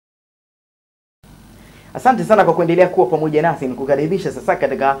Asante sana kwa kuendelea kuwa pamoja nasi. Nikukaribisha sasa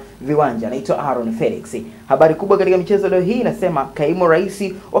katika viwanja. Naitwa Aaron Felix. Habari kubwa katika michezo leo hii inasema Kaimu Rais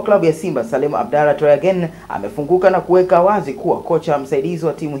wa klabu ya Simba Salim Abdallah Try Again amefunguka na kuweka wazi kuwa kocha msaidizi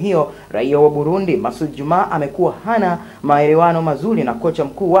wa timu hiyo Raia wa Burundi Masoud Djuma amekuwa hana maelewano mazuri na kocha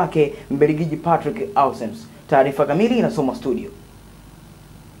mkuu wake Mbelgiji Aussems. Taarifa kamili inasomwa studio.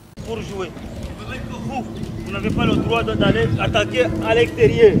 Pour jouer, vous n'avez pas le droit d'aller attaquer à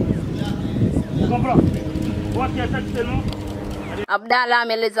l'extérieur. Abdallah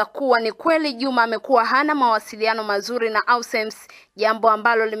ameeleza kuwa ni kweli Djuma amekuwa hana mawasiliano mazuri na Aussems, jambo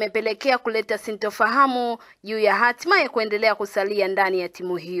ambalo limepelekea kuleta sintofahamu juu ya hatima ya kuendelea kusalia ndani ya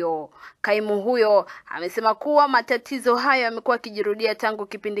timu hiyo. Kaimu huyo amesema kuwa matatizo hayo yamekuwa yakijirudia tangu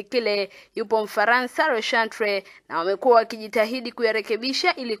kipindi kile yupo Mfaransa Lechantre na wamekuwa wakijitahidi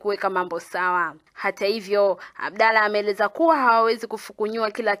kuyarekebisha ili kuweka mambo sawa. Hata hivyo, Abdallah ameeleza kuwa hawawezi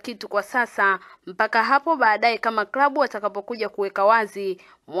kufukunyua kila kitu kwa sasa mpaka hapo baadaye kama klabu watakapokuja kuweka wazi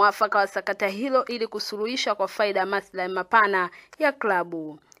mwafaka wa sakata hilo ili kusuluhisha kwa faida maslahi mapana ya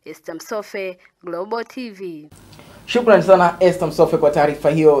klabu. Esther Msofe, Global TV. Shukrani sana Esther Msofe kwa taarifa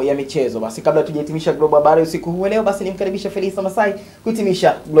hiyo ya michezo. Basi kabla tujahitimisha Global Habari usiku huu leo, basi nimkaribisha Felisa Masai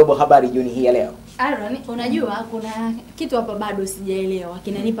kuhitimisha Global Habari jioni hii ya leo. Aaron, unajua kuna kitu hapa bado sijaelewa,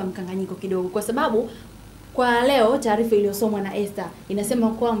 kinanipa mkanganyiko kidogo kwa sababu kwa leo taarifa iliyosomwa na Esther inasema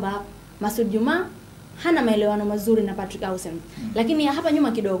kwamba Masoud Djuma hana maelewano mazuri na Aussems. Lakini hapa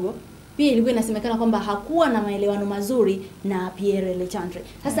nyuma kidogo pia ilikuwa inasemekana kwamba hakuwa na maelewano mazuri na Lechantre.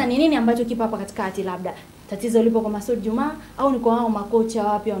 Sasa ni nini ambacho kipo hapa katikati? Labda tatizo lipo kwa Masoud Djuma au ni kwa hao makocha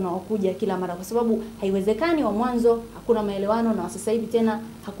wapya wanaokuja kila mara, kwa sababu haiwezekani wa mwanzo hakuna maelewano na sasa hivi tena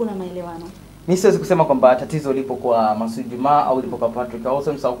hakuna maelewano. Mimi siwezi kusema kwamba tatizo lipo kwa Masoud Djuma au lipo kwa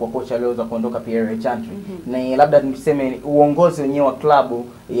Aussems au kwa kocha alioweza kuondoka Lechantre. Na labda niseme uongozi wenyewe wa klabu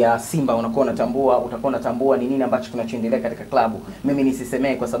ya Simba utakuwa unatambua ni nini ambacho kinachoendelea katika klabu. Mimi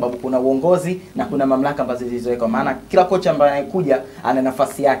nisisemee kwa sababu kuna uongozi na kuna mamlaka ambazo zilizowekwa. Maana kila kocha ambaye anakuja ana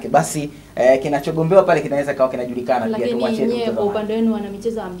nafasi yake. Basi kinachogombewa pale kinaweza kawa kinajulikana pia. Tuache tu kwa upande wenu wana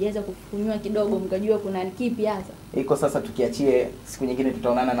michezo hamjaweza kufunywa kidogo mkajua kuna kipi hasa. Iko sasa tukiachie siku nyingine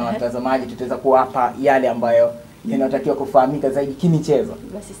tutaonana na watazamaji, tutaweza kuwapa yale ambayo yanatakiwa kufahamika zaidi kimichezo.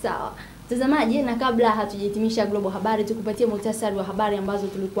 Basi sawa. Mtazamaji, na kabla hatujahitimisha Global Habari tukupatie muhtasari wa habari ambazo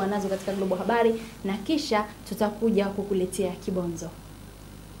tulikuwa nazo katika Global Habari na kisha tutakuja kukuletea kibonzo.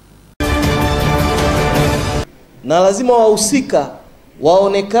 Na lazima wahusika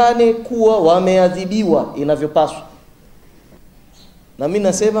waonekane kuwa wameadhibiwa inavyopaswa. Na mimi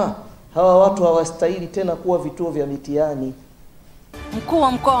nasema hawa watu hawastahili tena kuwa vituo vya mitihani. Mkuu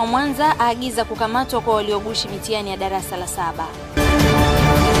wa mkoa wa Mwanza aagiza kukamatwa kwa waliogushi mitihani ya darasa la 7.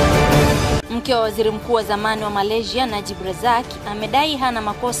 Mke wa waziri mkuu wa zamani wa Malaysia Najib Razak amedai hana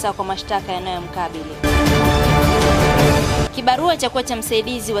makosa kwa mashtaka yanayomkabili. Kibarua cha kocha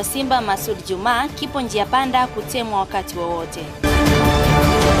msaidizi wa Simba Masoud Djuma kipo njia panda kutemwa wakati wowote.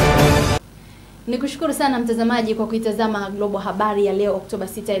 Nikushukuru sana mtazamaji kwa kuitazama Global Habari ya leo Oktoba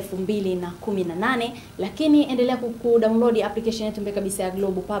 6, 2018, lakini endelea kudownload application yetu mpya kabisa ya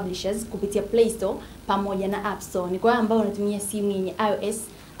Global Publishers kupitia Play Store pamoja na App Store. Ni kwa ambao unatumia simu yenye iOS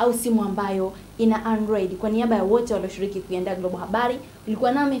au simu ambayo ina Android. Kwa niaba ya wote walioshiriki kuiandaa Global Habari,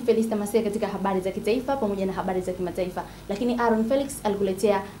 ulikuwa nami Felisa Masai katika habari za kitaifa pamoja na habari za kimataifa, lakini Aaron Felix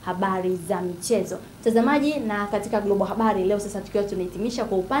alikuletea habari za michezo. Mtazamaji, na katika Global Habari leo sasa tukiwa tunahitimisha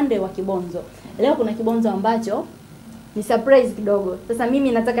kwa upande wa kibonzo. Leo kuna kibonzo ambacho ni surprise kidogo. Sasa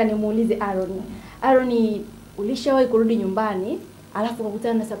mimi nataka nimuulize Aaron. Aaron, ulishawahi kurudi nyumbani alafu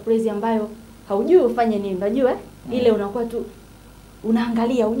ukakutana na surprise ambayo haujui ufanye nini? Unajua ile unakuwa tu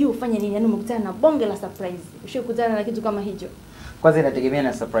unaangalia hujui ufanye nini, yani umekutana na bonge la surprise. Ushikutana na kitu kama hicho? Kwanza inategemea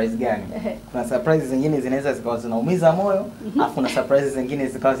na surprise gani. Kuna surprises zingine zinaweza zikawa zinaumiza moyo, afu kuna surprises zingine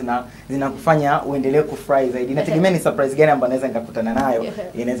zikawa zinakufanya uendelee kufurahi zaidi. Inategemea ni surprise gani ambayo naweza nikakutana nayo,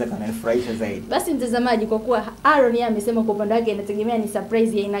 inaweza kanifurahisha zaidi. Basi mtazamaji, kwa kuwa Aaron yeye amesema kwa upande wake inategemea ni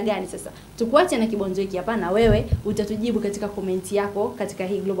surprise ya aina gani, sasa tukuache na kibonzo hiki hapa na wewe utatujibu katika comment yako katika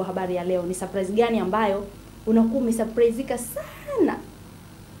hii Global Habari ya leo. Ni surprise gani ambayo unakuwa umesurpriseka sana